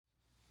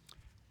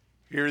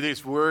Hear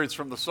these words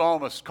from the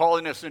psalmist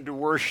calling us into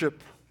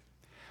worship.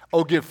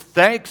 Oh, give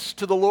thanks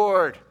to the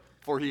Lord,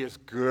 for he is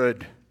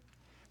good,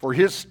 for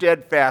his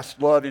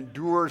steadfast love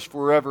endures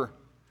forever.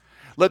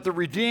 Let the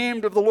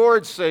redeemed of the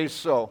Lord say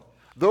so,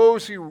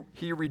 those who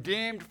he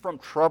redeemed from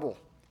trouble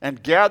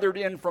and gathered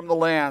in from the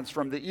lands,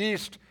 from the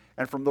east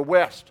and from the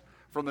west,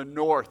 from the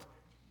north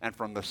and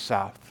from the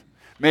south.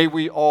 May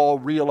we all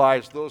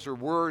realize those are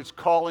words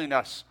calling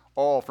us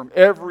all from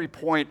every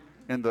point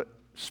in the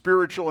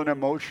spiritual and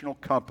emotional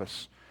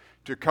compass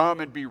to come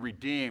and be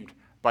redeemed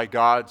by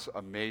God's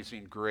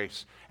amazing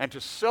grace and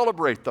to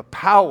celebrate the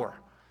power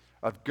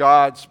of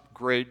God's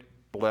great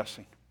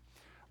blessing.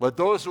 Let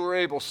those who are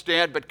able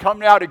stand, but come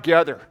now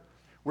together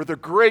with a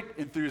great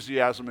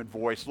enthusiasm and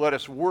voice. Let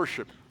us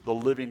worship the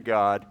living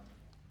God.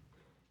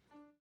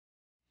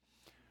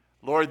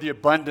 Lord, the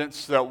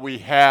abundance that we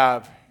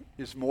have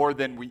is more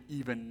than we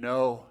even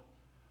know.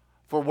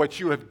 For what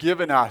you have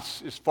given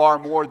us is far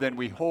more than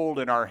we hold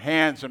in our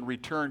hands and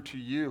return to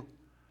you.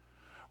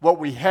 What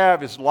we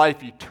have is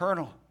life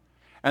eternal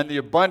and the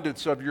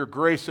abundance of your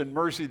grace and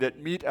mercy that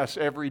meet us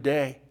every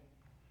day.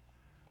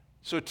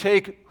 So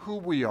take who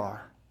we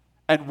are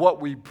and what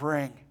we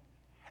bring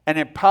and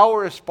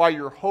empower us by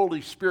your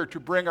Holy Spirit to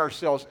bring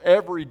ourselves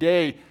every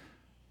day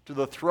to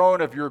the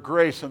throne of your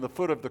grace and the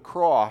foot of the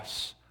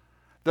cross,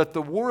 that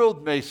the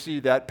world may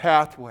see that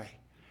pathway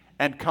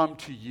and come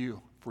to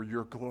you for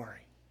your glory.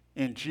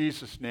 In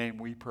Jesus' name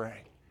we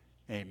pray.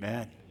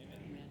 Amen.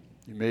 Amen.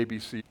 You may be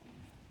seated.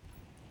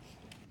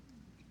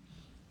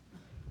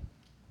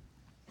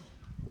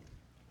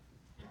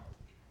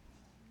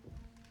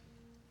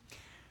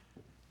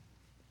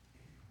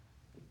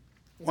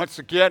 Once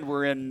again,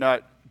 we're in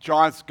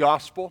John's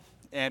Gospel,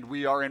 and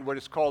we are in what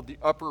is called the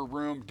Upper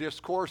Room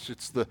Discourse.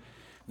 It's the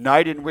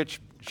night in which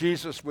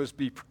Jesus was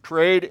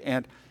betrayed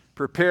and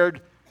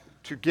prepared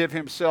to give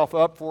himself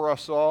up for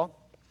us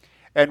all.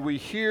 And we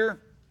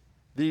hear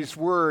these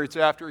words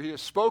after he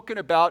has spoken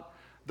about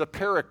the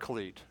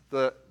Paraclete,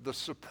 the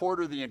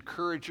supporter, the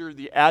encourager,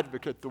 the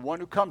advocate, the one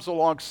who comes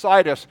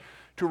alongside us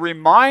to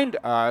remind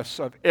us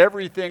of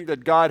everything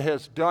that God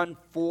has done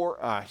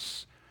for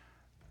us.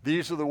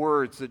 These are the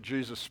words that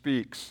Jesus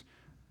speaks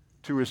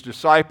to his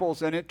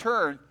disciples and in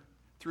turn,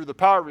 through the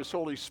power of his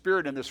Holy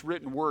Spirit in this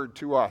written word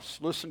to us.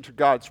 Listen to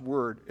God's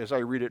word as I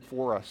read it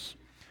for us.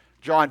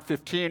 John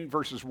 15,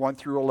 verses 1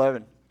 through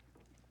 11.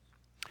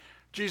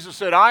 Jesus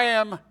said, I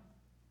am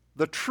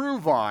the true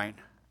vine,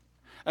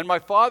 and my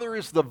Father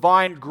is the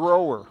vine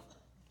grower.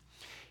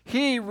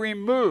 He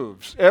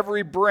removes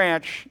every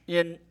branch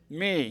in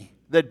me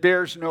that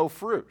bears no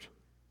fruit.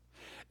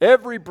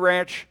 Every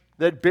branch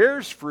that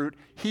bears fruit,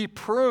 he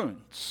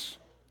prunes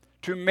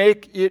to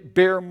make it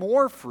bear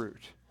more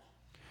fruit.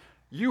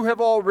 You have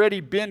already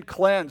been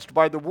cleansed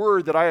by the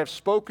word that I have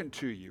spoken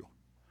to you.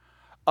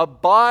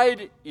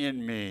 Abide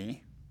in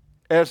me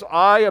as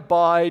I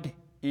abide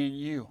in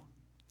you.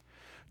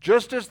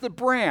 Just as the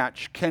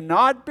branch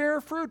cannot bear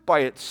fruit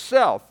by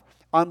itself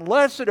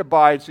unless it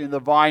abides in the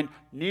vine,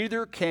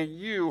 neither can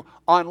you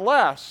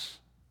unless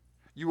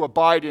you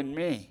abide in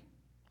me.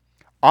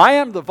 I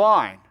am the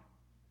vine.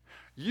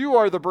 You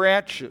are the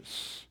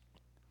branches.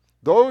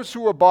 Those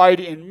who abide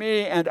in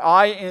me and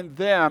I in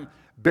them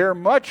bear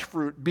much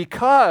fruit,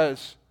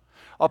 because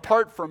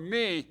apart from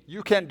me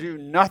you can do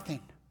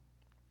nothing.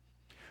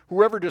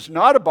 Whoever does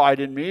not abide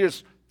in me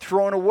is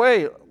thrown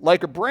away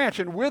like a branch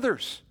and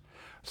withers.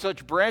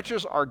 Such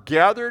branches are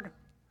gathered,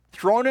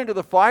 thrown into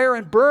the fire,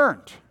 and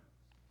burned.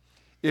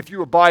 If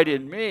you abide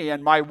in me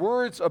and my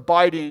words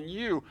abide in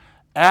you,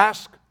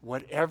 ask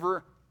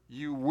whatever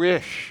you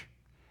wish,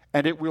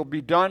 and it will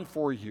be done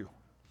for you.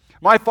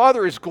 My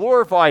Father is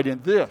glorified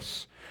in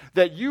this,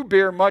 that you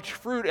bear much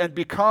fruit and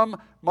become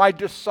my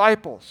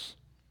disciples.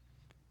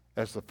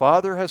 As the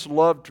Father has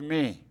loved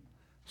me,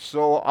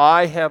 so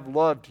I have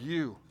loved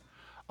you.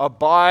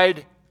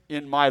 Abide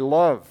in my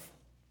love.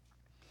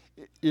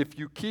 If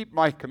you keep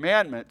my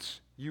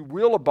commandments, you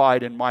will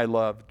abide in my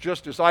love,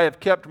 just as I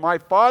have kept my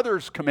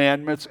Father's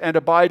commandments and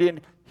abide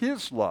in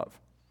his love.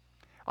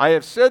 I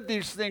have said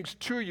these things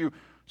to you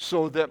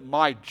so that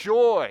my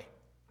joy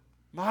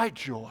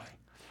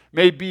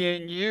may be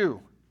in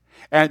you,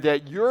 and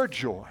that your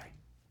joy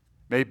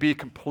may be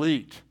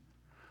complete.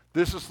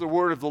 This is the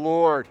word of the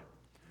Lord.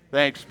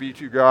 Thanks be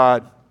to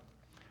God.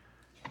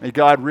 May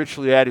God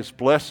richly add his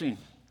blessing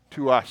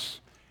to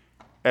us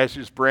as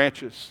his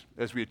branches,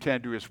 as we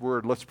attend to his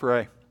word. Let's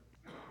pray.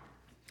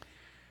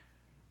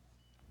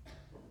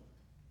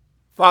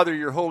 Father,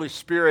 your Holy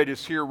Spirit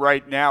is here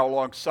right now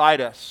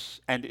alongside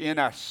us and in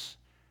us,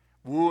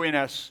 wooing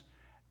us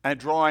and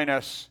drawing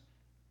us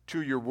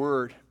to your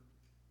word.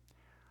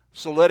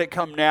 So let it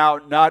come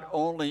now not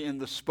only in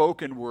the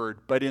spoken word,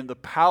 but in the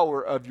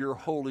power of your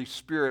Holy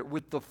Spirit,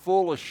 with the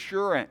full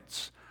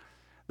assurance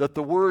that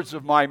the words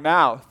of my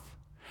mouth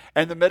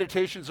and the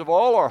meditations of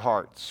all our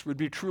hearts would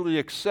be truly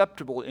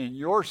acceptable in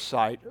your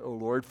sight, O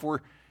Lord,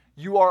 for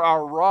you are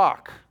our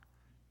rock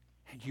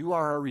and you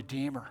are our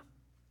Redeemer.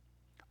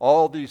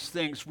 All these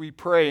things we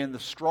pray in the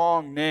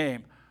strong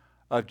name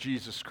of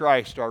Jesus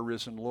Christ, our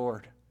risen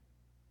Lord.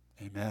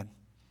 Amen.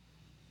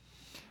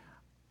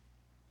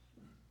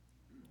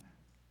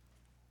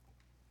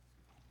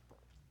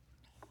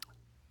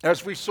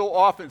 As we so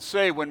often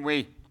say when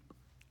we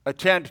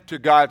attend to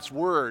God's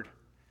Word,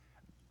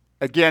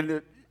 again,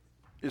 it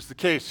is the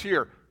case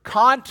here.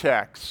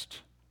 Context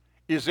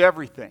is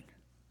everything.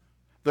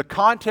 The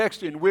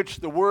context in which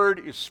the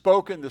Word is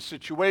spoken, the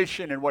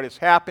situation, and what is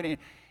happening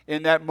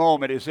in that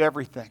moment is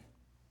everything.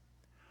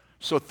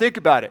 So think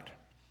about it.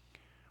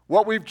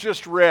 What we've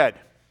just read,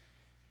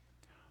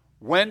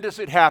 when does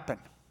it happen?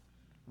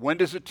 When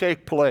does it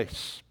take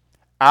place?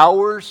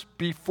 Hours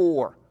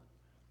before.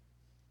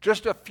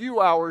 Just a few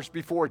hours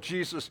before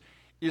Jesus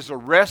is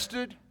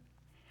arrested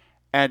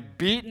and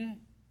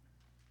beaten,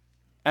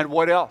 and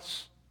what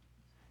else?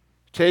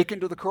 Taken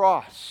to the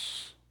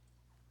cross.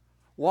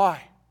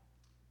 Why?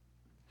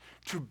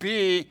 To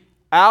be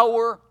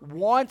our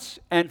once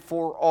and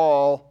for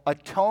all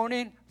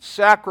atoning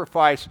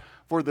sacrifice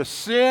for the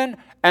sin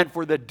and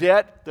for the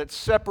debt that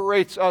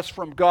separates us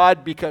from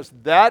God, because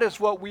that is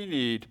what we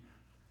need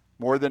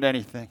more than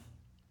anything.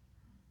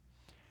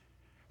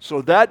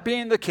 So that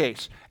being the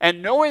case,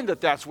 and knowing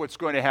that that's what's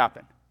going to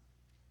happen,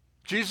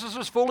 Jesus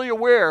is fully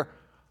aware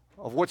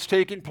of what's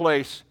taking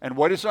place and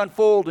what is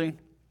unfolding.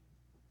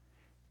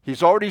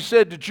 He's already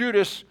said to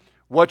Judas,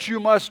 what you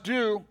must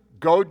do,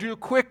 go do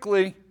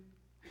quickly.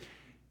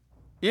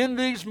 In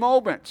these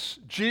moments,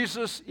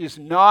 Jesus is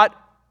not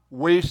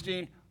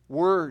wasting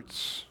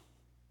words.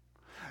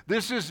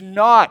 This is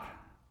not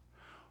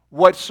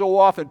what so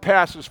often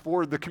passes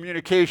for the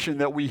communication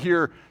that we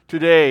hear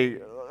today,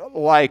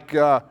 like,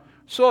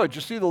 so, did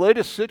you see the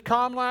latest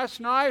sitcom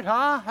last night,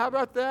 huh? How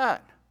about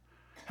that?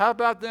 How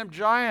about them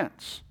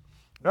Giants?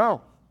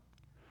 No.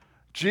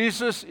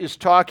 Jesus is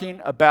talking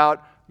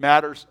about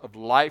matters of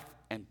life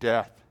and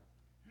death.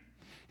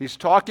 He's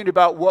talking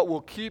about what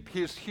will keep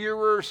his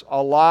hearers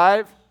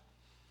alive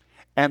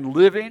and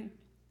living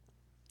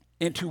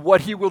into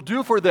what he will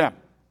do for them.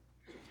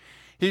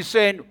 He's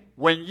saying,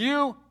 when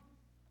you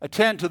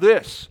attend to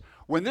this,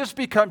 when this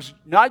becomes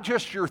not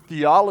just your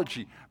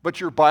theology, but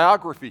your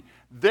biography,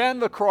 then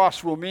the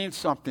cross will mean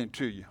something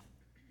to you.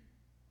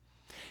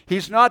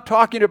 He's not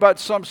talking about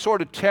some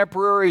sort of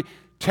temporary,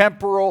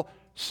 temporal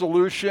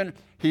solution.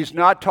 He's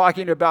not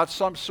talking about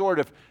some sort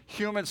of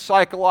human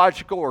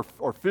psychological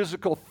or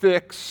physical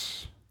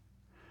fix.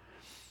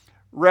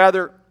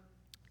 Rather,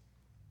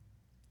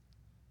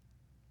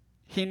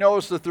 he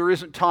knows that there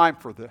isn't time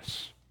for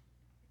this.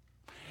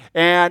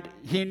 And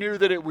he knew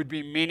that it would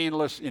be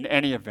meaningless in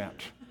any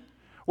event.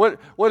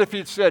 What if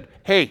he'd said,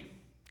 hey,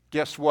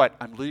 guess what?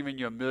 I'm leaving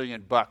you $1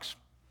 million.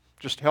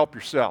 Just help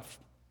yourself.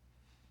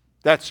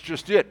 That's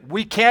just it.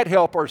 We can't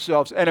help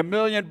ourselves. And $1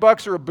 million or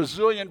 $1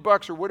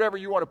 bazillion or whatever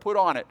you want to put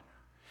on it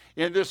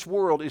in this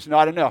world is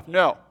not enough.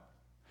 No.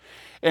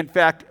 In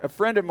fact, a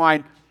friend of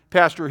mine,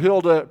 Pastor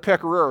Hilda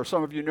Pecoraro,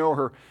 some of you know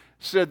her,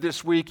 said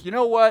this week, you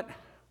know what?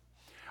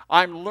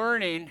 I'm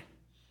learning,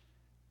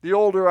 the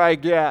older I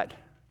get,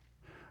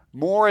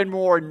 more and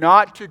more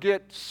not to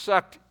get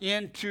sucked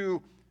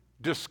into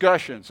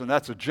discussions, and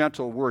that's a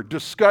gentle word,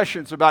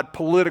 discussions about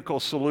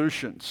political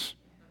solutions.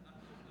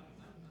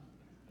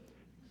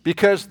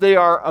 Because they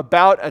are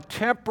about a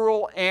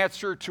temporal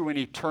answer to an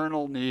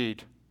eternal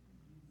need.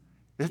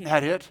 Isn't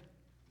that it?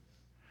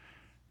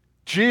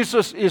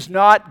 Jesus is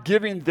not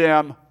giving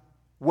them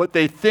what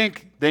they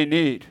think they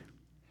need.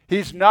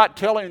 He's not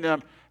telling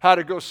them how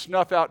to go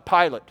snuff out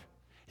Pilate.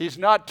 He's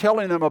not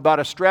telling them about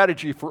a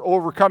strategy for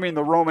overcoming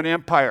the Roman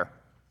Empire.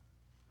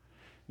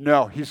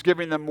 No, he's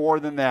giving them more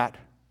than that.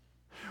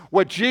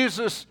 What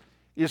Jesus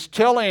is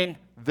telling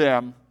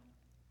them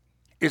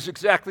is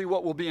exactly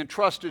what will be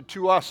entrusted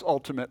to us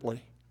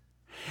ultimately.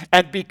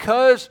 And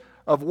because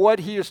of what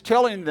he is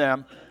telling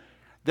them,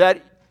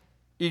 that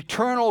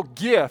eternal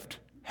gift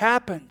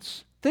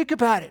happens. Think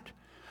about it.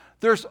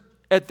 There's,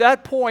 at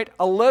that point,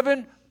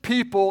 11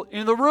 people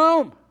in the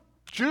room.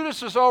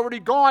 Judas has already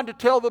gone to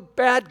tell the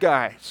bad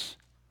guys.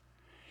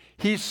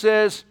 He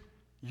says,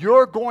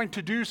 you're going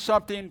to do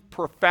something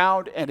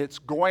profound, and it's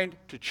going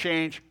to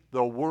change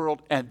the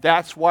world. And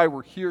that's why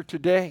we're here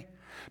today.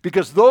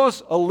 Because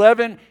those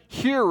 11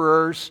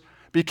 hearers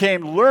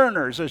became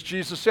learners, as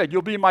Jesus said.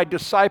 You'll be my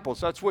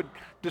disciples. That's what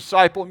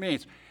disciple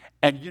means.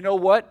 And you know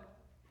what?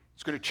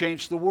 It's going to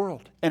change the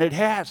world. And it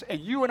has. And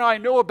you and I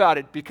know about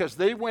it because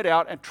they went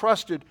out and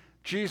trusted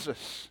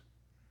Jesus.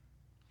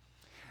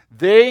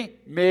 They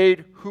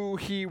made who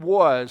he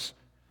was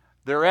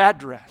their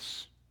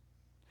address.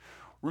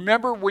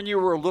 Remember when you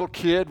were a little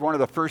kid, one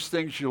of the first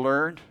things you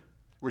learned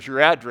was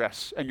your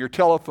address and your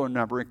telephone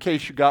number in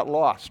case you got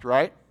lost,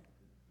 right?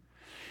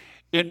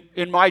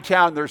 In my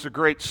town, there's a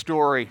great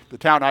story, the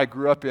town I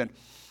grew up in,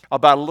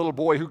 about a little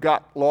boy who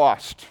got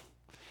lost.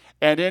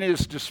 And in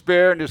his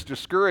despair and his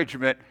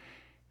discouragement,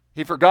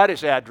 he forgot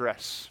his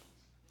address.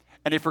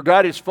 And he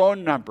forgot his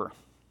phone number.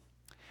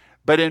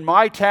 But in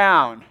my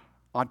town,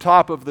 on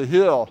top of the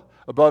hill,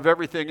 above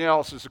everything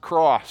else, is a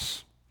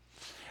cross.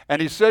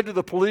 And he said to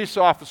the police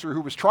officer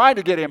who was trying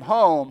to get him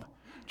home,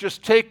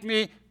 just take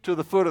me to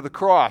the foot of the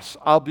cross.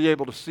 I'll be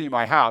able to see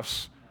my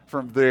house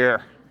from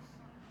there.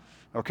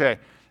 Okay.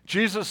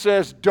 Jesus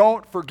says,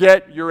 don't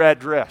forget your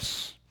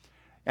address.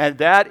 And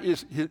that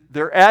is,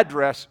 their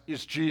address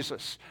is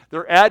Jesus.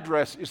 Their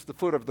address is the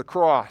foot of the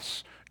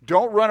cross.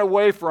 Don't run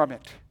away from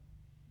it.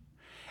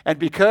 And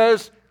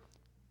because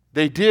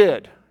they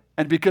did,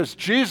 and because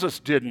Jesus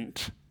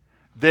didn't,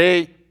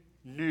 they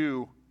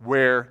knew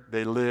where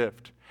they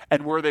lived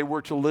and where they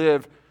were to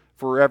live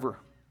forever.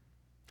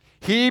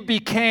 He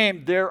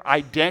became their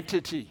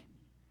identity.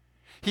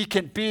 He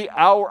can be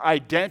our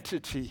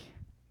identity.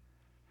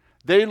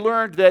 They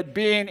learned that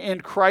being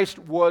in Christ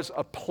was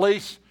a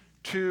place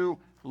to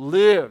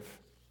live.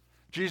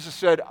 Jesus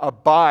said,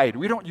 abide.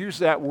 We don't use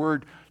that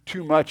word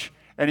too much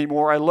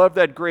anymore. I love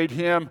that great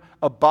hymn,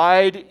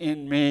 Abide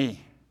in Me.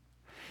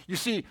 You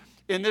see,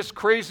 in this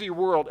crazy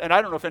world, and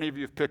I don't know if any of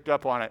you have picked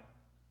up on it,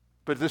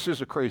 but this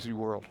is a crazy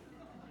world.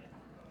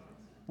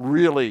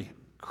 Really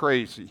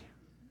crazy.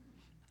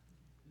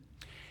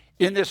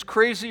 In this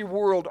crazy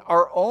world,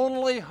 our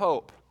only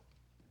hope,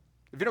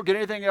 if you don't get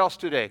anything else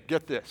today,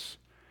 get this.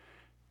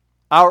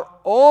 Our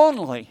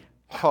only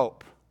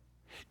hope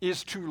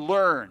is to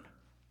learn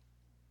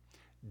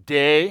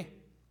day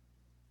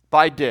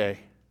by day,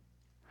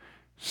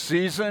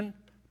 season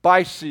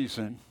by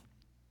season,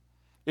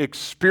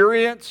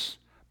 experience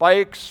by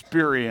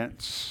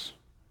experience,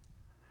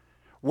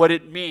 what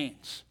it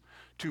means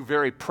to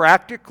very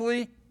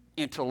practically,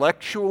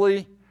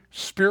 intellectually,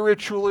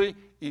 spiritually,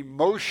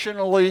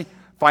 emotionally,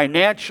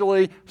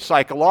 financially,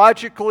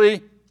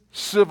 psychologically,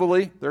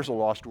 civilly, there's a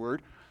lost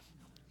word,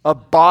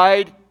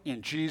 abide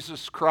in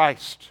Jesus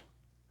Christ.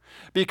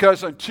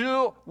 Because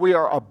until we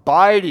are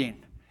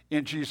abiding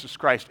in Jesus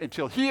Christ,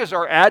 until He is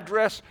our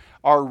address,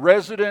 our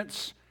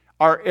residence,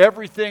 our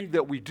everything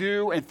that we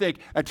do and think,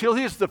 until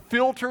He is the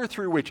filter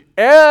through which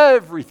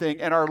everything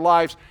in our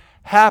lives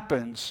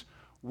happens,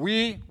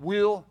 we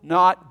will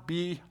not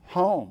be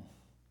home.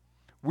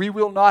 We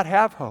will not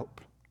have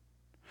hope.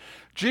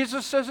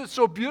 Jesus says it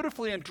so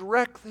beautifully and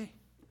directly.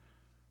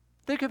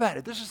 Think about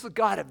it. This is the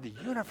God of the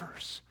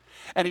universe.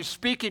 And He's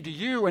speaking to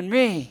you and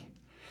me.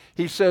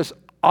 He says,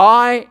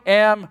 I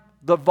am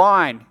the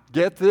vine.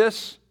 Get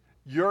this?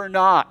 You're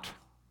not.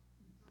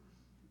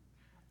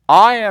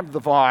 I am the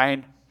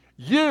vine.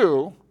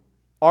 You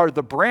are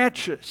the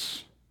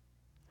branches.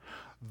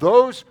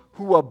 Those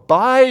who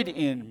abide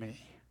in me,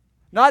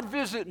 not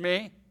visit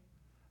me,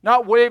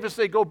 not wave as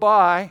they go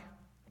by.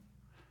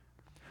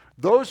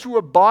 Those who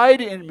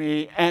abide in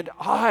me and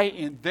I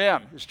in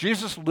them. Is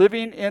Jesus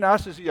living in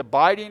us? Is He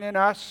abiding in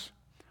us?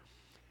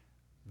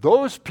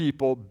 Those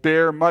people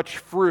bear much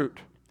fruit.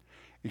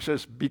 He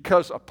says,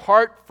 because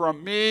apart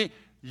from me,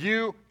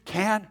 you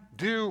can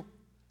do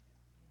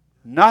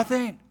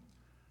nothing.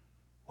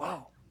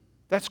 Wow,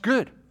 that's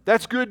good.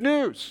 That's good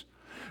news.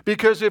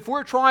 Because if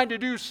we're trying to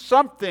do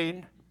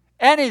something,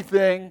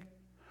 anything,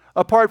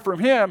 apart from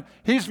Him,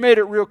 He's made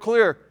it real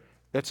clear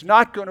it's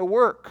not going to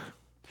work.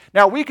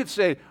 Now, we could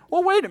say,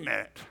 well, wait a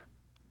minute.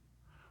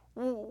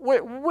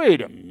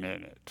 Wait a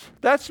minute.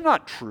 That's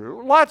not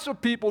true. Lots of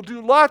people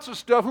do lots of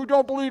stuff who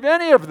don't believe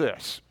any of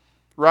this.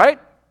 Right?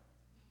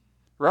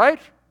 Right?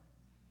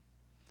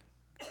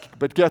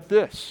 But get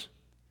this.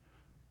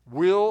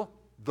 Will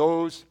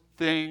those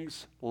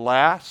things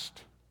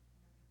last?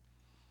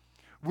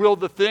 Will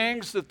the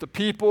things that the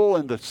people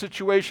and the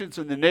situations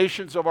and the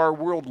nations of our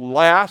world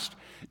last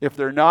if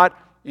they're not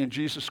in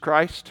Jesus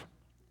Christ?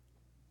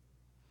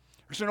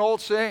 There's an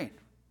old saying.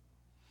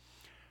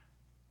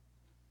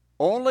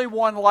 Only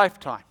one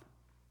lifetime,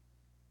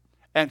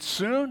 and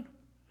soon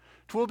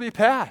 'twill be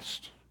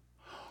past.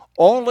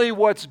 Only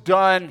what's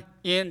done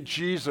in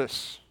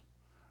Jesus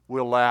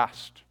will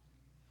last.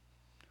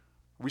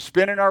 Are we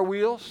spinning our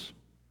wheels?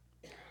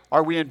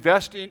 Are we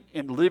investing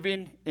in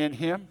living in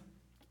Him?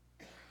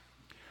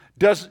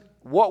 Does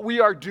what we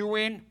are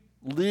doing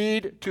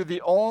lead to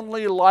the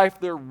only life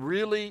there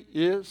really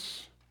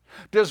is?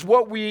 Does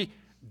what we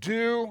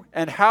do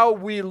and how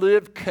we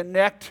live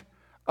connect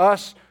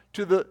us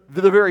to the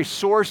very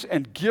source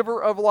and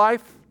giver of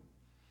life?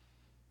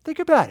 Think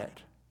about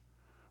it.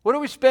 What are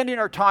we spending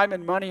our time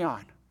and money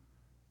on?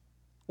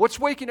 What's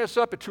waking us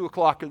up at 2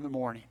 o'clock in the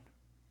morning?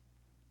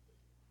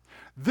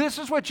 This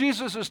is what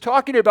Jesus is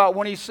talking about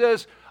when He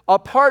says,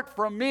 apart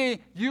from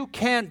me, you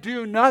can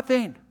do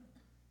nothing.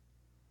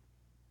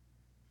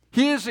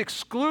 He is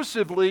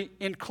exclusively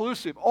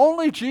inclusive.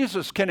 Only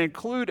Jesus can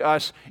include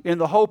us in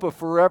the hope of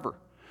forever.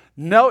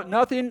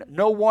 Nothing,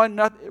 no one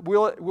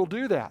will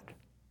do that.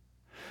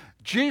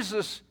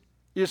 Jesus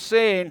is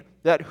saying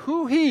that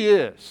who He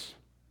is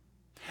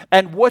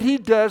and what He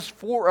does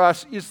for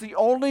us is the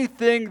only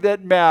thing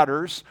that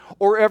matters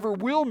or ever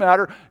will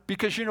matter,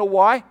 because you know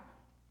why?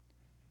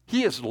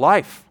 He is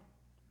life.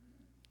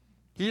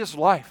 He is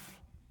life.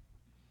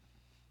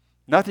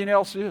 Nothing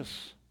else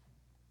is.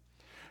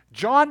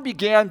 John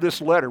began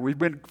this letter.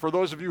 For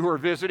those of you who are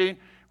visiting,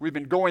 we've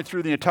been going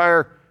through the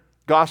entire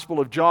Gospel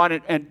of John,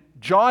 and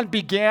John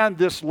began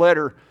this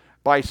letter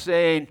by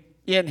saying,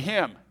 in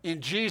Him,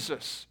 in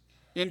Jesus,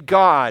 in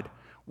God,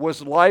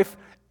 was life,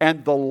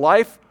 and the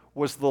life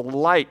was the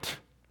light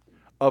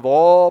of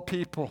all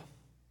people.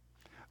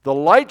 The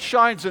light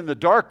shines in the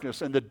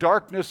darkness, and the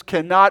darkness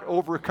cannot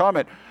overcome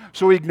it.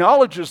 So he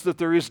acknowledges that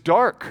there is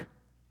dark.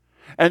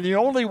 And the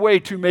only way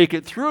to make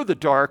it through the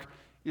dark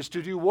is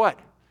to do what?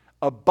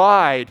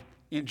 Abide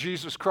in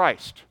Jesus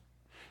Christ.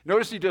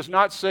 Notice he does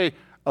not say,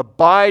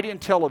 abide in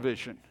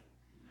television,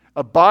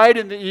 abide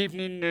in the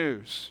evening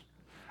news,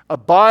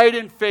 abide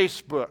in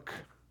Facebook,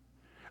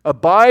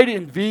 abide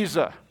in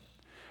Visa,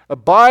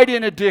 abide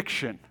in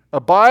addiction,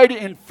 abide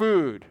in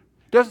food.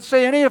 He doesn't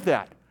say any of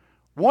that.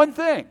 One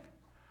thing,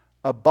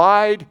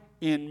 abide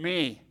in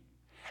me.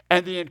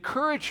 And the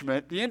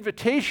encouragement, the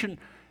invitation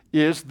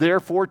is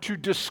therefore to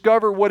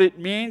discover what it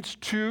means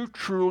to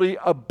truly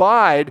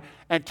abide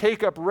and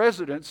take up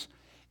residence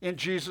in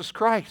Jesus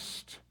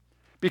Christ,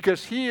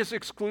 because he is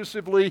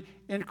exclusively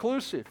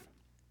inclusive.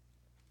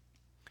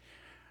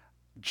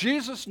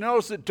 Jesus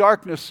knows that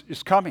darkness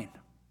is coming.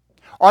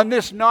 On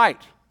this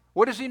night,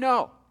 what does he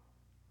know?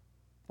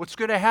 What's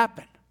going to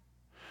happen?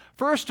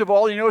 First of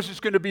all, he knows he's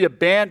going to be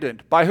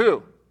abandoned. By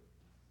who?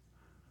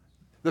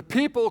 The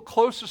people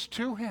closest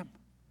to him.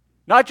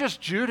 Not just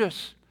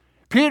Judas.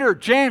 Peter,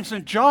 James,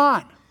 and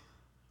John.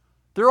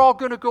 They're all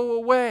going to go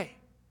away.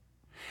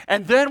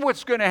 And then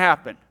what's going to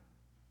happen?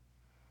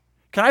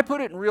 Can I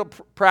put it in real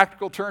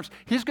practical terms?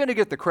 He's going to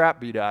get the crap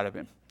beat out of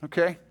him,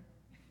 okay?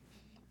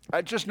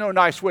 Just no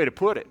nice way to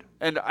put it.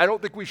 And I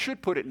don't think we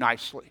should put it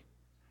nicely,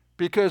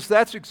 because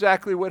that's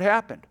exactly what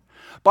happened.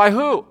 By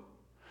who?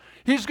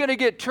 He's going to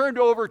get turned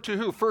over to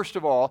who? First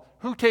of all,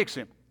 who takes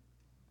him?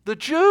 The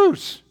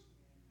Jews,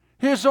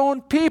 his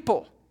own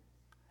people.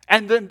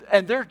 And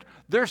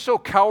they're so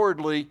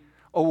cowardly,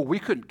 oh, well, we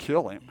couldn't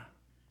kill him.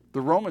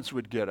 The Romans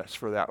would get us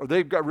for that. Or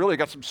they've really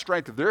got some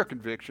strength of their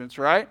convictions,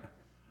 right?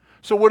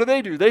 So what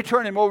do? They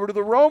turn him over to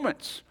the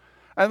Romans.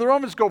 And the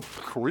Romans go,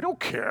 we don't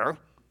care.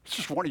 It's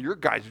just one of your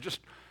guys.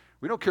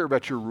 We don't care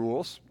about your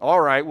rules.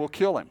 All right, we'll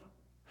kill him.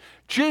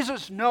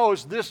 Jesus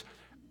knows this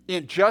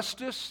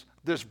injustice,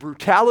 this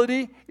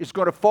brutality is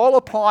going to fall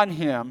upon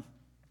him,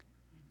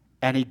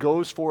 and he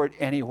goes for it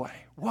anyway.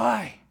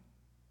 Why?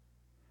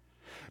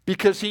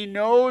 Because he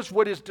knows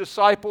what his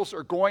disciples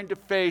are going to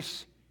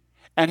face,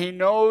 and he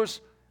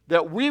knows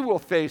that we will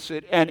face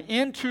it. And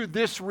into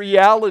this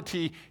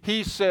reality,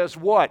 he says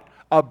what?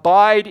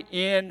 Abide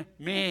in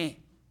me.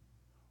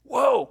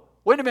 Whoa,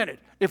 wait a minute.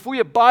 If we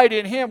abide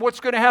in him, what's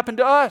going to happen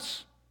to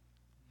us?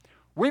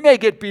 We may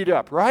get beat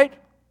up, right?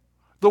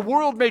 The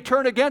world may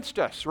turn against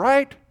us,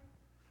 right?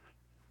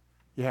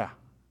 Yeah.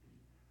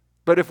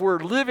 But if we're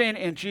living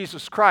in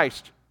Jesus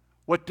Christ,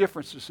 what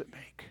difference does it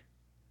make?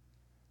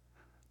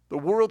 The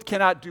world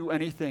cannot do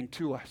anything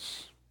to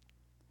us.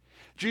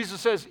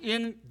 Jesus says,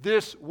 in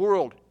this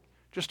world,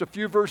 just a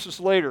few verses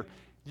later,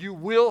 you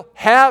will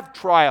have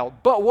trial.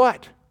 But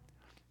what?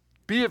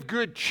 Be of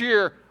good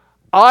cheer.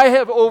 I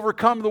have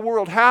overcome the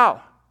world.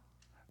 How?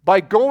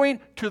 By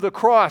going to the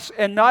cross,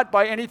 and not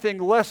by anything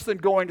less than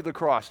going to the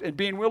cross and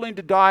being willing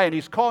to die, and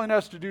he's calling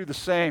us to do the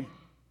same.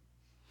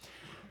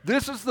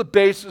 This is the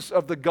basis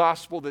of the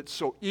gospel that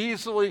so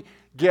easily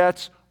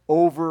gets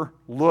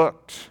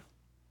overlooked.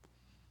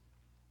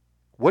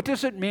 What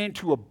does it mean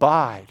to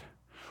abide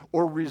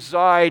or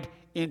reside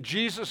in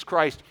Jesus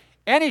Christ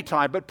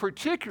anytime, but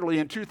particularly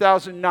in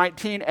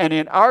 2019 and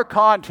in our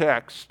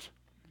context,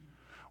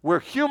 where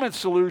human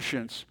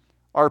solutions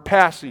are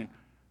passing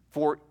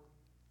for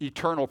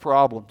eternal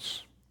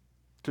problems?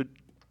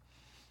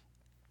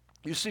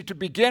 You see, to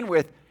begin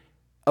with,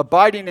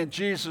 abiding in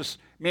Jesus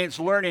means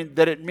learning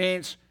that it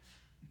means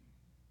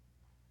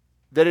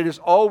that it is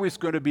always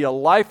going to be a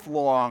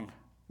lifelong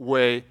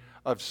way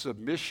of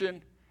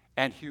submission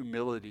and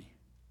humility,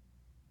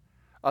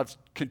 of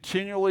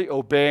continually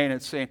obeying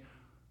and saying,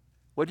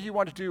 what do you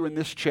want to do in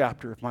this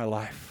chapter of my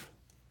life?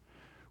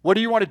 What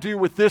do you want to do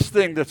with this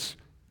thing that's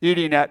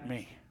eating at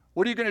me?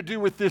 What are you going to do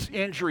with this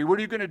injury? What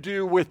are you going to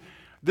do with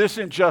this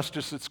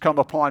injustice that's come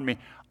upon me?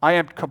 I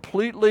am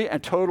completely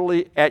and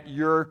totally at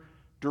your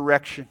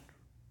direction.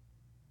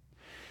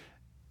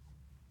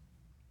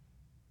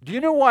 Do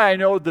you know why I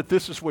know that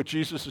this is what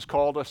Jesus has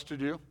called us to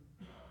do?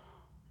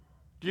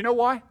 Do you know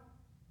why?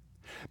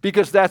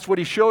 Because that's what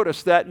he showed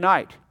us that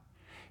night.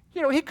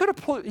 You know, he could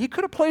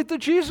have played the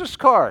Jesus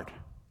card.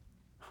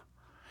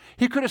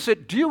 He could have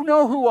said, do you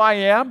know who I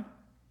am?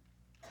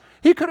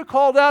 He could have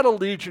called out a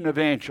legion of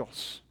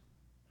angels.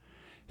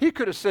 He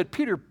could have said,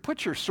 Peter,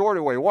 put your sword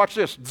away. Watch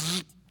this.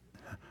 Zzz.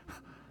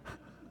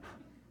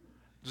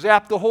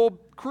 Zap the whole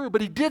crew,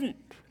 but he didn't.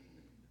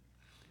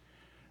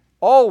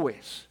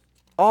 Always,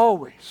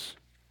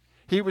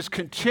 he was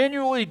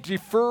continually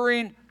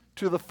deferring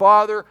to the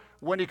Father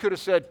when he could have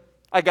said,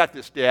 I got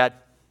this, Dad.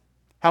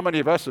 How many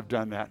of us have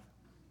done that?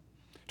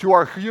 To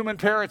our human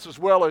parents as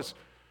well as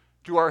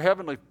to our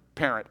heavenly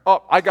parent.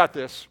 Oh, I got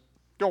this.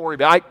 Don't worry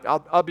about it.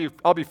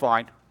 I'll be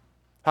fine.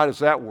 How does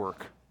that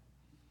work?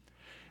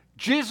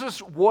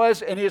 Jesus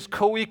was and is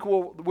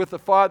co-equal with the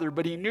Father,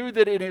 but he knew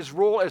that in his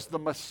role as the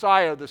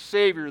Messiah, the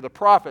Savior, the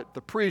prophet,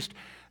 the priest,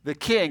 the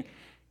king,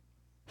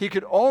 he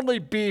could only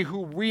be who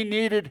we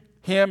needed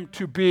him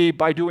to be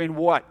by doing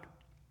what?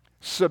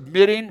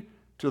 Submitting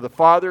to the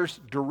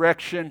Father's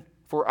direction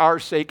for our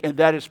sake, and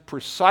that is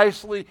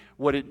precisely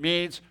what it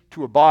means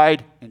to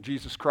abide in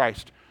Jesus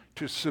Christ,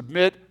 to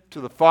submit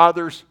to the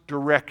Father's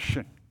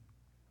direction,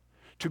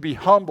 to be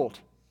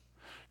humbled,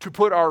 to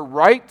put our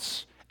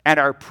rights and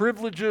our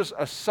privileges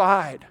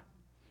aside,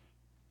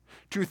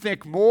 to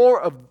think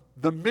more of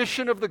the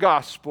mission of the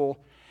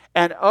gospel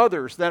and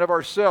others than of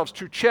ourselves,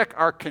 to check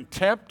our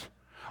contempt,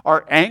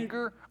 our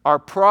anger, our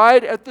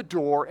pride at the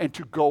door, and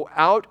to go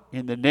out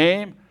in the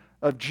name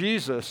of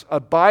Jesus,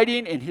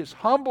 abiding in His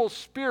humble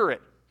spirit,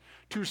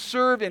 to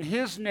serve in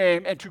His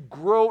name and to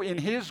grow in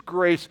His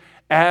grace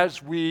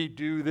as we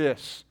do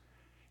this.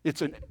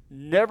 It's a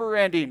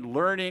never-ending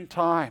learning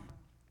time.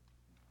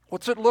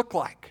 What's it look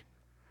like?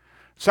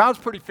 Sounds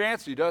pretty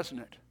fancy, doesn't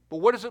it? But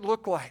what does it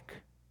look like?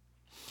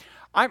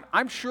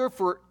 I'm sure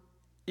for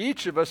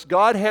each of us,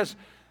 God has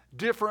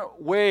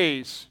different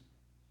ways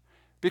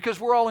because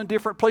we're all in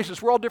different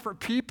places. We're all different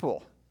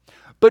people.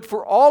 But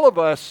for all of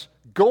us,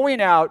 going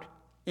out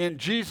in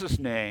Jesus'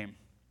 name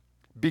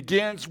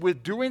begins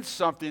with doing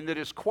something that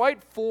is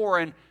quite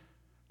foreign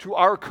to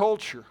our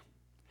culture.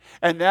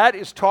 And that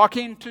is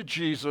talking to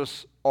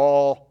Jesus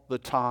all the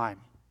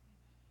time.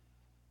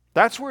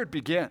 That's where it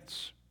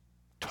begins.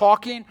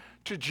 Talking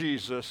to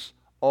Jesus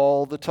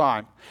all the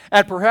time.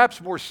 And perhaps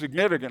more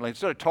significantly,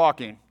 instead of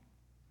talking,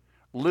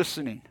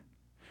 listening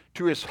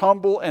to His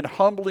humble and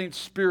humbling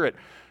spirit.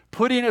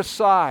 Putting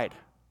aside,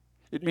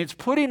 it means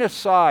putting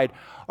aside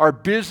our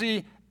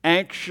busy,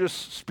 anxious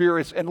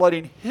spirits and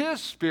letting His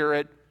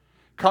Spirit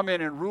come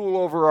in and rule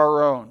over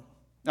our own.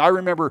 Now, I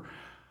remember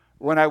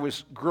when I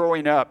was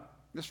growing up,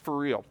 this is for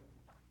real,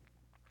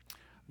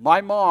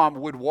 my mom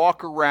would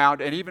walk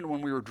around, and even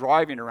when we were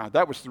driving around,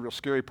 that was the real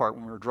scary part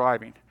when we were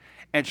driving,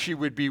 and she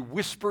would be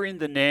whispering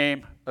the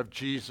name of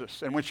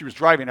Jesus. And when she was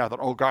driving, I thought,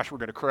 oh gosh, we're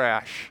going to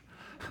crash.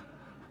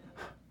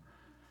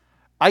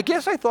 I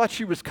guess I thought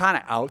she was kind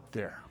of out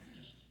there.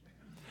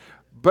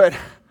 But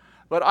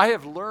I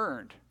have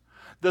learned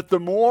that the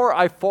more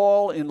I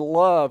fall in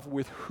love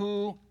with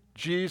who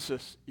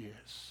Jesus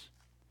is,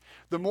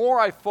 the more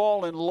I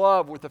fall in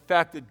love with the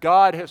fact that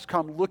God has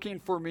come looking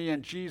for me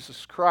in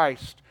Jesus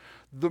Christ,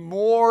 the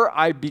more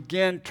I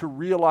begin to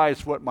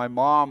realize what my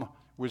mom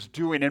was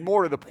doing, and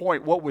more to the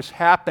point, what was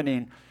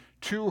happening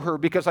to her,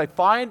 because I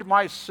find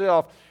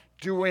myself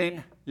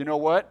doing, you know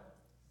what?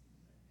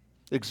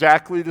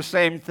 Exactly the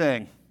same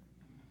thing.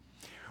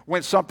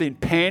 When something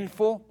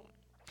painful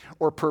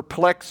or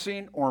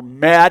perplexing or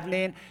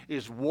maddening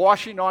is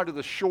washing onto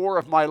the shore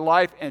of my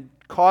life and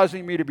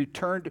causing me to be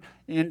turned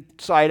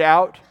inside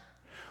out,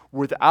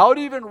 without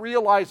even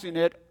realizing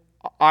it,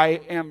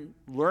 I am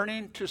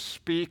learning to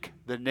speak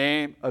the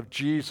name of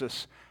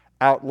Jesus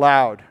out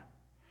loud.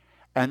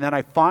 And then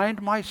I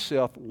find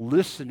myself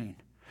listening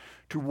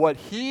to what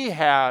He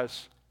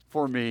has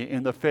for me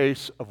in the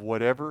face of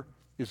whatever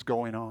is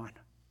going on.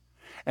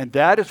 And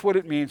that is what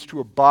it means to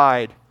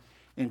abide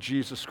in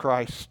Jesus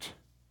Christ.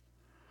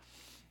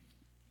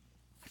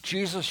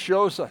 Jesus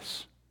shows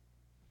us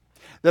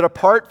that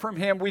apart from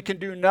Him we can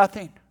do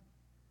nothing.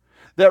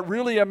 That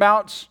really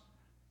amounts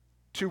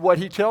to what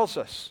He tells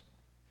us.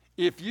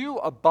 If you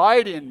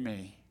abide in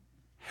me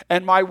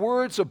and my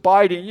words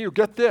abide in you,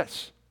 get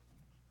this,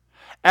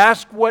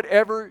 ask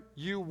whatever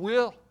you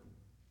will.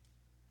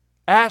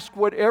 Ask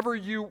whatever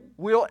you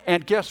will,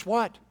 and guess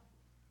what?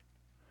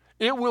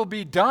 It will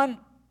be done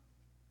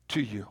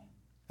to you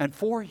and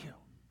for you.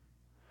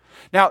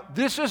 Now,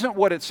 this isn't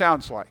what it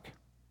sounds like.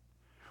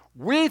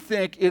 We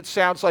think it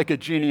sounds like a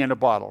genie in a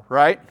bottle,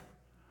 right?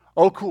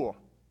 Oh, cool.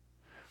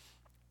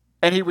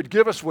 And He would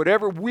give us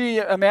whatever we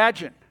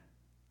imagine.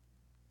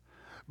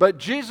 But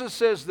Jesus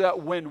says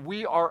that when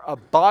we are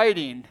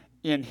abiding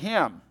in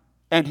Him,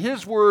 and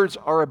His words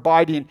are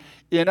abiding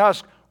in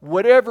us,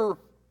 whatever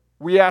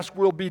we ask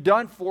will be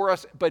done for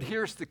us. But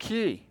here's the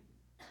key.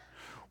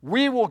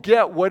 We will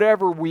get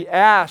whatever we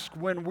ask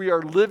when we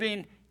are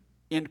living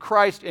in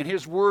Christ and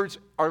His words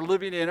are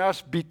living in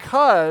us,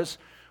 because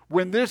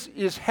when this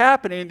is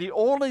happening, the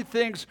only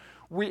things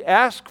we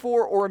ask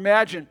for or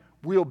imagine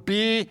will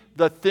be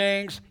the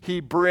things He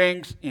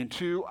brings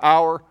into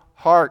our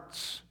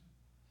hearts.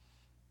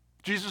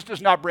 Jesus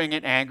does not bring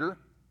in anger.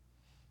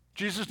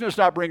 Jesus does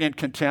not bring in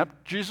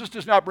contempt. Jesus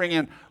does not bring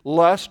in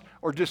lust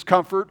or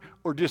discomfort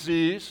or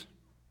disease.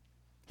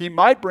 He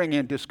might bring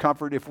in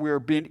discomfort if we're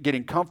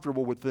getting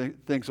comfortable with the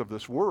things of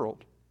this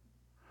world.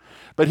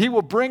 But He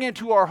will bring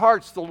into our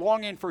hearts the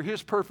longing for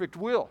His perfect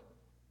will.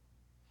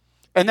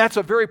 And that's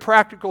a very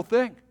practical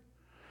thing.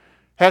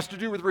 Has to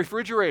do with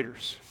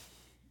refrigerators.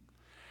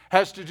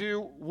 Has to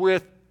do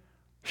with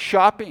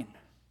shopping.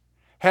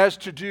 Has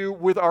to do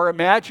with our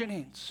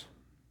imaginings.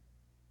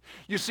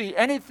 You see,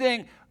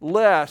 anything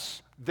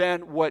less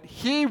than what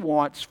He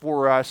wants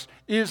for us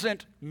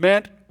isn't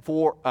meant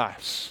for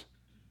us.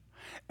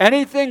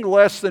 Anything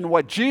less than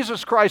what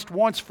Jesus Christ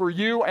wants for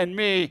you and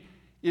me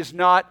is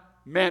not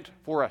meant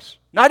for us.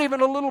 Not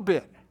even a little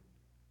bit.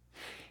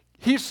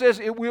 He says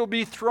it will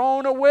be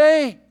thrown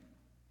away.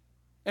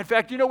 In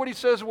fact, you know what He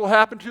says will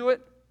happen to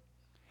it?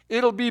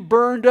 It'll be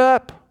burned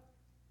up.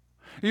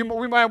 We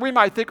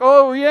might think,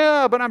 oh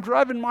yeah, but I'm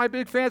driving my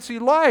big fancy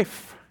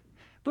life.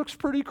 Looks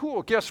pretty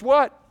cool. Guess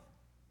what?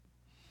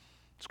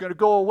 It's going to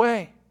go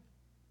away.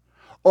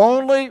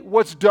 Only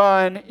what's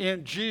done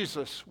in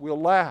Jesus will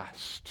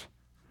last.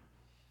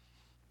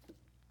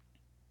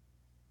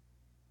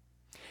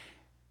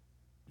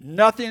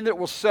 Nothing that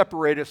will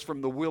separate us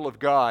from the will of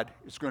God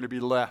is going to be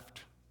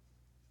left.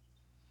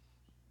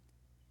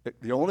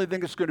 The only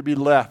thing that's going to be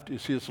left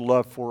is His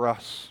love for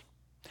us.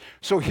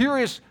 So here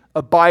is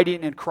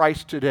abiding in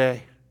Christ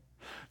today.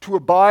 To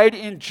abide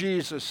in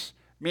Jesus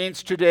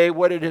means today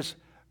what it has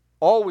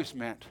always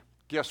meant.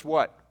 Guess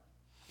what?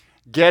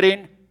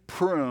 Getting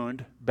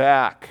pruned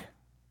back.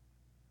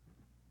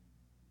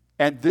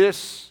 And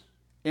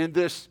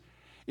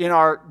in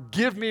our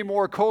give me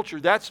more culture,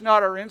 that's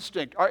not our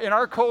instinct. In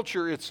our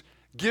culture, it's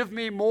give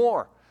me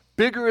more.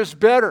 Bigger is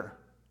better.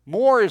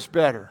 More is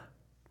better.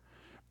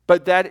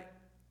 But that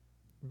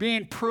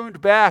being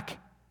pruned back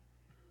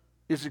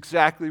is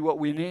exactly what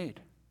we need.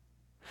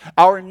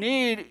 Our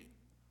need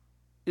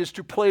is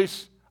to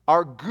place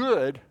our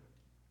good,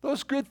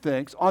 those good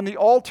things, on the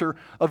altar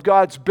of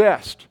God's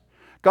best.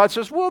 God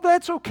says, well,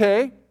 that's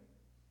okay,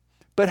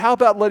 but how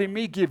about letting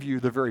me give you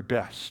the very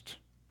best?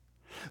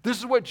 This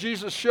is what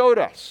Jesus showed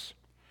us.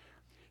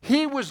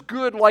 He was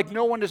good like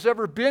no one has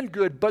ever been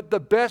good, but the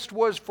best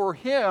was for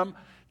Him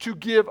to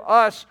give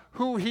us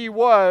who He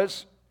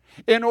was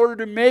in order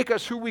to make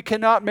us who we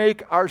cannot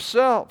make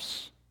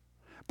ourselves,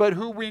 but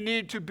who we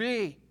need to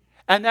be.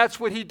 And that's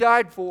what He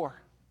died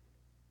for.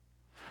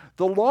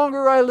 The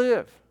longer I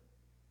live,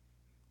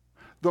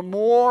 the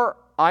more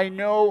I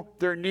know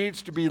there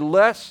needs to be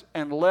less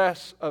and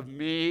less of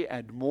me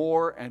and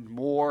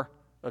more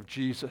of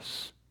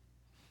Jesus.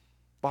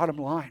 Bottom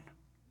line.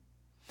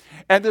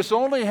 And this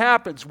only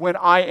happens when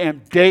I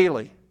am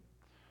daily,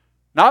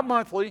 not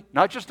monthly,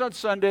 not just on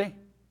Sunday,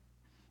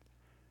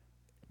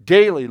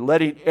 daily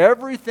letting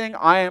everything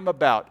I am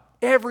about,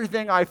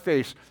 everything I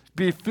face,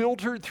 be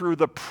filtered through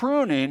the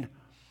pruning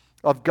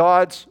of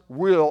God's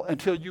will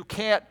until you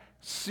can't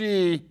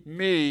see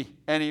me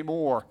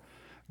anymore.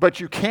 But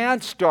you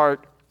can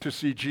start to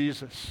see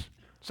Jesus.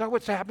 Is that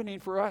what's happening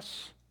for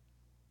us?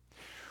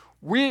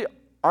 We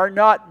are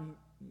not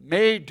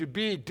made to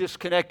be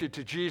disconnected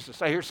to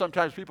Jesus. I hear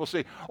sometimes people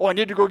say, oh, I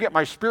need to go get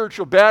my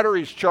spiritual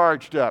batteries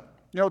charged up.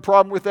 You know the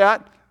problem with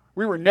that?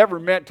 We were never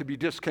meant to be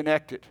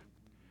disconnected.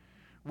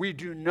 We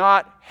do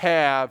not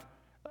have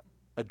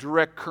a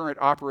direct current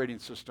operating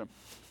system.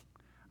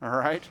 All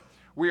right?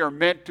 We are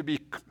meant to be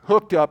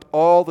hooked up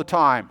all the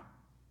time.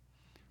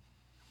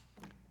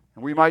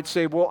 And we might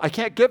say, well, I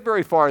can't get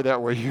very far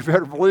that way. You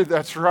better believe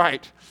that's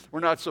right. We're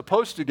not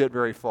supposed to get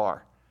very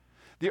far.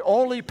 The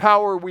only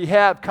power we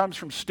have comes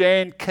from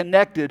staying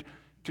connected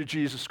to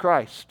Jesus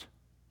Christ.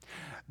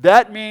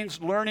 That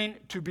means learning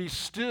to be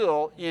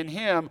still in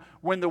Him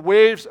when the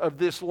waves of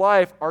this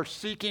life are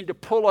seeking to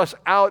pull us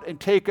out and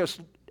take us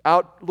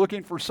out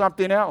looking for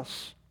something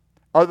else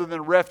other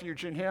than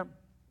refuge in Him.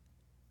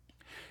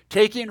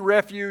 Taking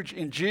refuge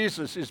in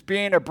Jesus is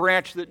being a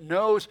branch that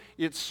knows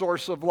its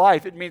source of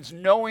life. It means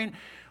knowing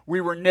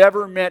we were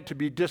never meant to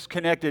be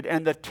disconnected,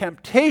 and the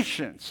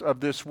temptations of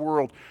this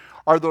world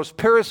are those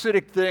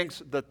parasitic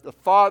things that the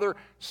Father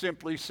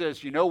simply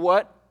says, you know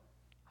what?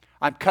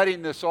 I'm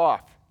cutting this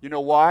off. You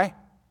know why?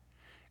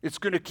 It's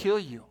going to kill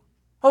you.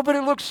 Oh, but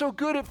it looks so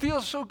good. It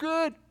feels so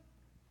good.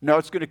 No,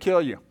 it's going to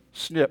kill you.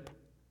 Snip.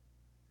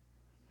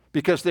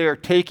 Because they are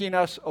taking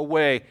us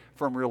away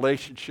from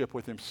relationship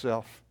with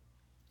Himself.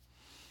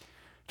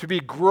 To be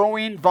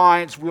growing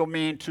vines will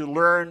mean to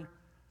learn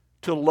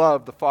to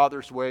love the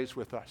Father's ways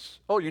with us.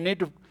 Oh, you need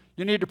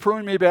to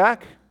prune me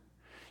back?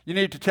 You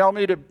need to tell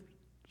me to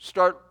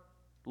start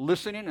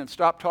listening and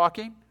stop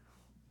talking?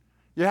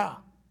 Yeah.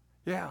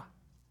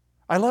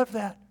 I love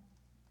that.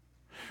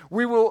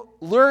 We will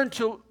learn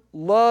to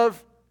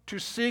love, to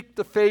seek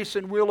the face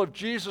and will of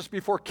Jesus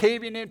before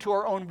caving into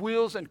our own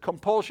wills and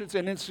compulsions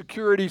and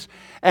insecurities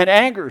and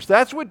angers.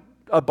 That's what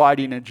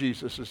abiding in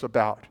Jesus is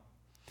about.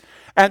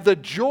 And the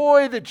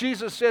joy that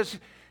Jesus says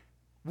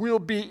will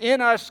be in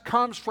us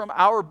comes from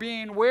our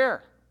being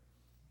where?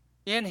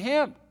 In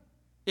Him.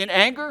 In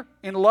anger?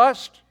 In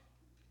lust?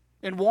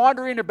 In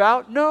wandering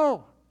about?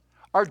 No.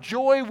 Our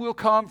joy will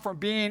come from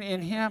being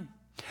in Him.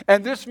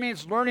 And this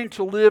means learning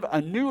to live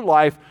a new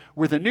life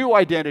with a new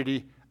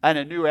identity and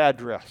a new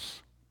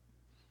address.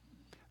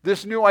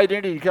 This new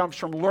identity comes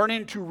from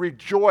learning to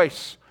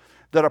rejoice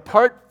that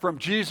apart from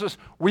Jesus,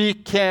 we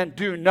can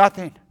do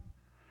nothing.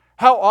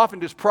 How often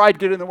does pride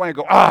get in the way and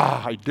go,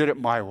 I did it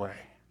my way?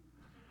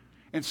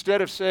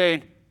 Instead of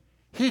saying,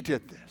 He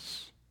did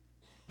this.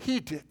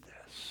 He did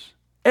this.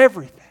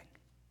 Everything.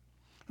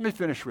 Let me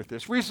finish with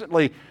this.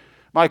 Recently,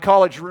 my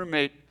college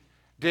roommate,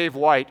 Dave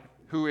White,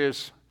 who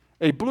is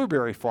a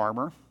blueberry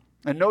farmer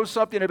and knows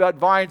something about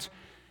vines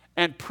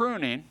and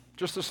pruning,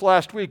 just this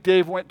last week,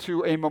 Dave went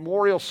to a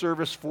memorial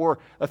service for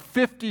a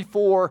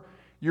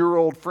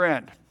 54-year-old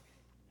friend.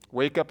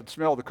 Wake up and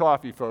smell the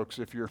coffee, folks,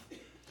 if you're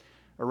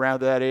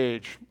around that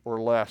age or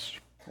less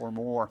or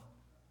more.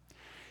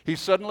 He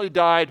suddenly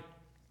died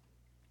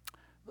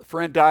A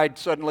friend died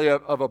suddenly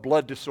of a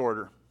blood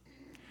disorder.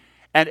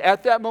 And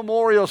at that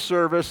memorial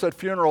service, that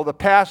funeral, the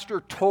pastor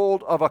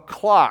told of a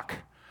clock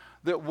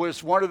that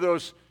was one of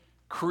those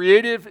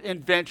creative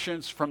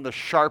inventions from the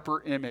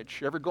Sharper Image.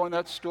 You ever go in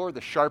that store,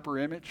 the Sharper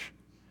Image?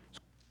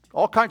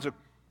 All kinds of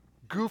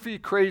goofy,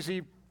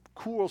 crazy,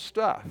 cool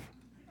stuff.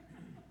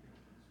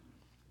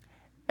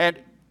 And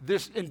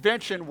this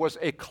invention was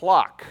a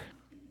clock.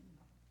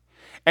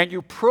 And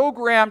you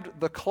programmed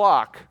the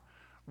clock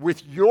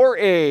with your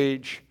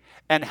age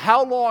and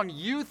how long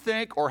you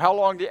think, or how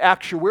long the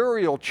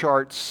actuarial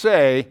charts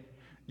say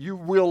you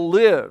will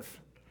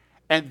live.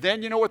 And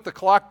then you know what the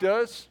clock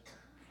does?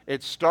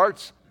 It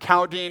starts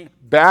counting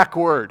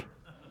backward.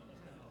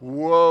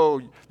 Whoa.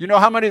 You know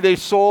how many they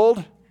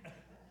sold?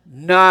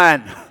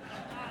 None.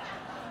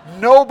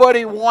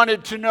 Nobody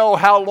wanted to know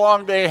how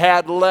long they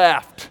had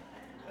left.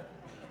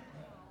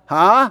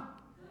 Huh?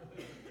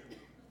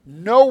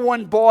 No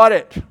one bought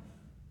it.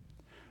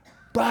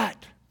 But,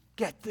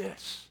 get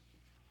this.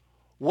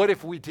 What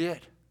if we did?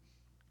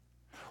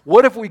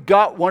 What if we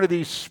got one of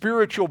these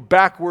spiritual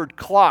backward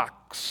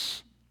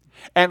clocks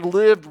and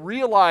lived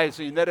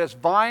realizing that as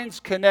vines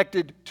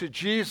connected to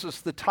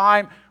Jesus, the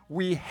time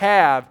we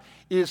have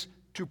is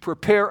to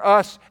prepare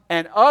us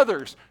and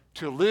others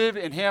to live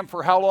in Him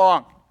for how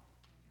long?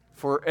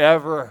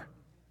 Forever.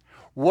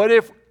 What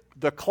if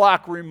the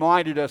clock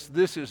reminded us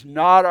this is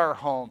not our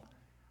home,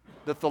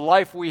 that the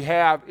life we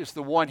have is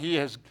the one He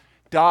has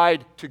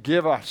died to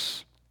give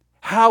us?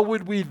 How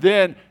would we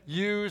then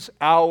use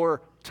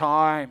our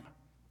time?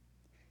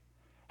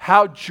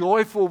 How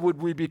joyful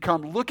would we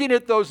become looking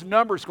at those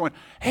numbers going,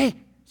 hey,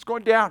 it's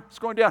going down, it's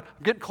going down.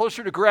 I'm getting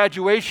closer to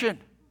graduation.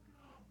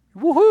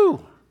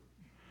 Woohoo!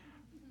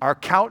 Our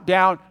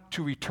countdown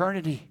to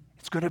eternity.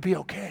 It's going to be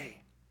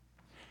okay.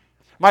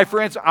 My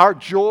friends, our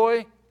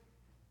joy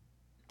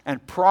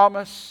and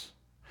promise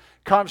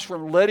comes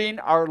from letting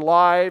our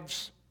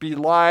lives be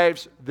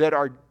lives that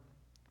are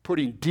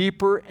putting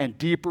deeper and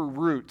deeper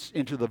roots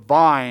into the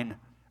vine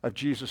of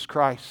Jesus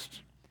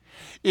Christ.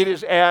 It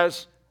is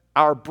as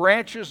our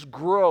branches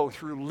grow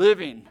through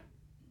living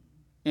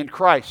in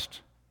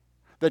Christ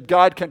that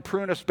God can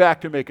prune us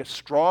back to make us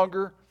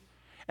stronger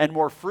and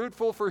more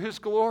fruitful for His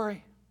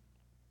glory.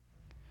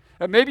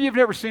 And maybe you've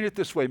never seen it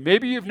this way.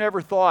 Maybe you've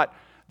never thought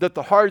that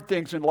the hard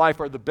things in life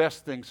are the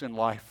best things in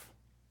life.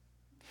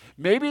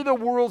 Maybe the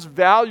world's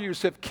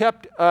values have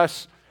kept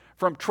us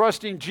from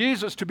trusting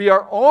Jesus to be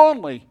our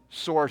only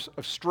source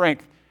of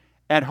strength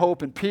and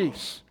hope and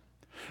peace.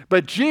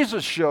 But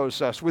Jesus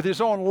shows us with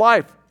His own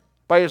life,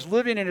 by His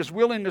living and His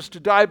willingness to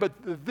die, but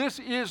this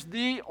is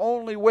the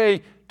only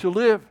way to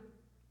live.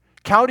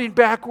 Counting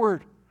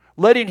backward,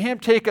 letting Him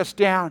take us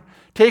down,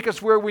 take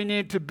us where we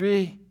need to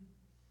be.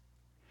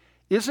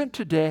 Isn't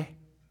today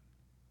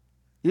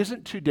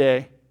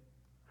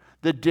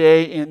the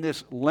day in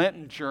this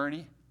Lenten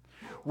journey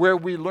where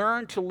we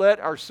learn to let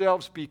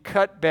ourselves be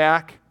cut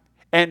back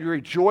and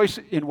rejoice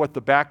in what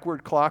the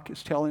backward clock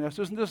is telling us?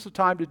 Isn't this the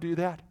time to do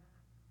that?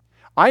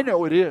 I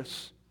know it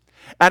is.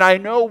 And I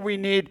know we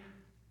need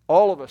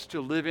all of us to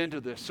live into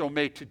this. So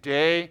may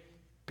today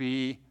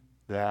be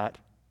that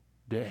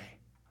day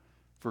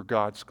for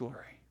God's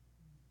glory.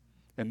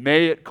 And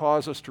may it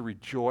cause us to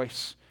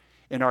rejoice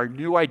in our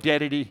new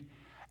identity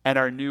and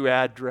our new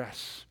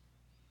address.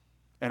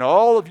 And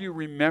all of you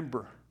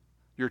remember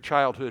your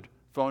childhood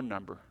phone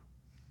number.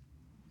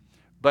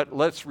 But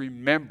let's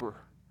remember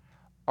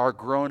our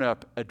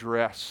grown-up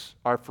address,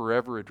 our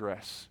forever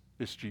address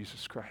is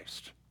Jesus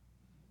Christ.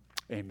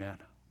 Amen.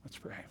 Let's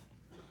pray.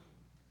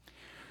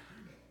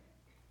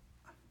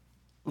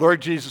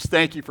 Lord Jesus,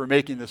 thank You for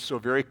making this so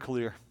very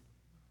clear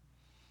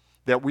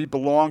that we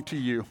belong to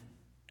You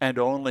and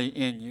only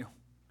in You.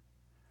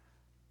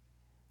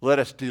 Let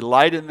us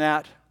delight in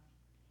that.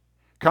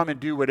 Come and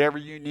do whatever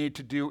You need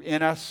to do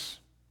in us.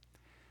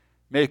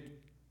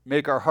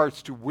 Make our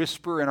hearts to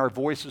whisper and our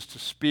voices to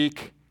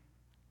speak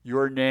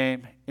Your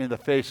name in the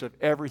face of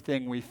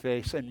everything we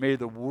face. And may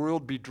the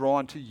world be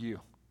drawn to You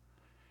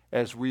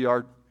as we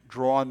are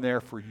drawn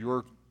there for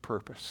Your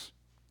purpose.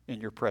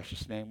 In Your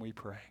precious name we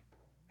pray.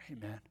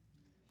 Amen.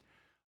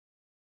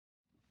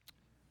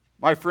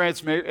 My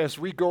friends, as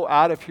we go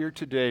out of here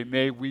today,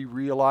 may we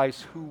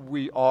realize who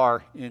we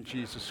are in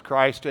Jesus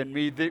Christ, and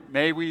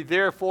may we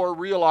therefore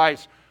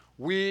realize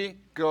we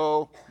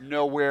go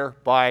nowhere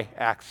by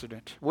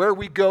accident. Where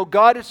we go,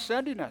 God is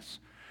sending us.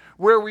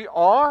 Where we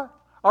are,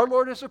 our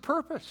Lord has a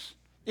purpose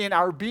in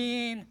our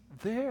being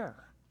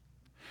there.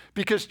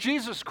 Because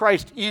Jesus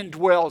Christ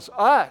indwells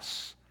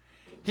us,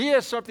 He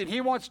has something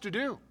He wants to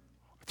do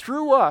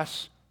through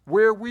us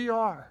where we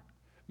are.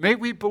 May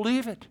we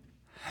believe it,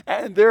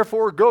 and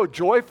therefore go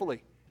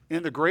joyfully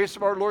in the grace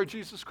of our Lord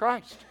Jesus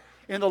Christ,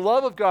 in the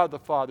love of God the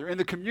Father, in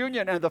the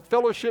communion and the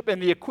fellowship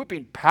and the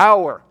equipping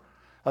power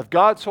of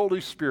God's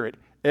Holy Spirit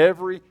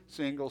every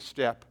single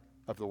step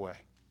of the way.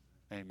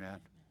 Amen.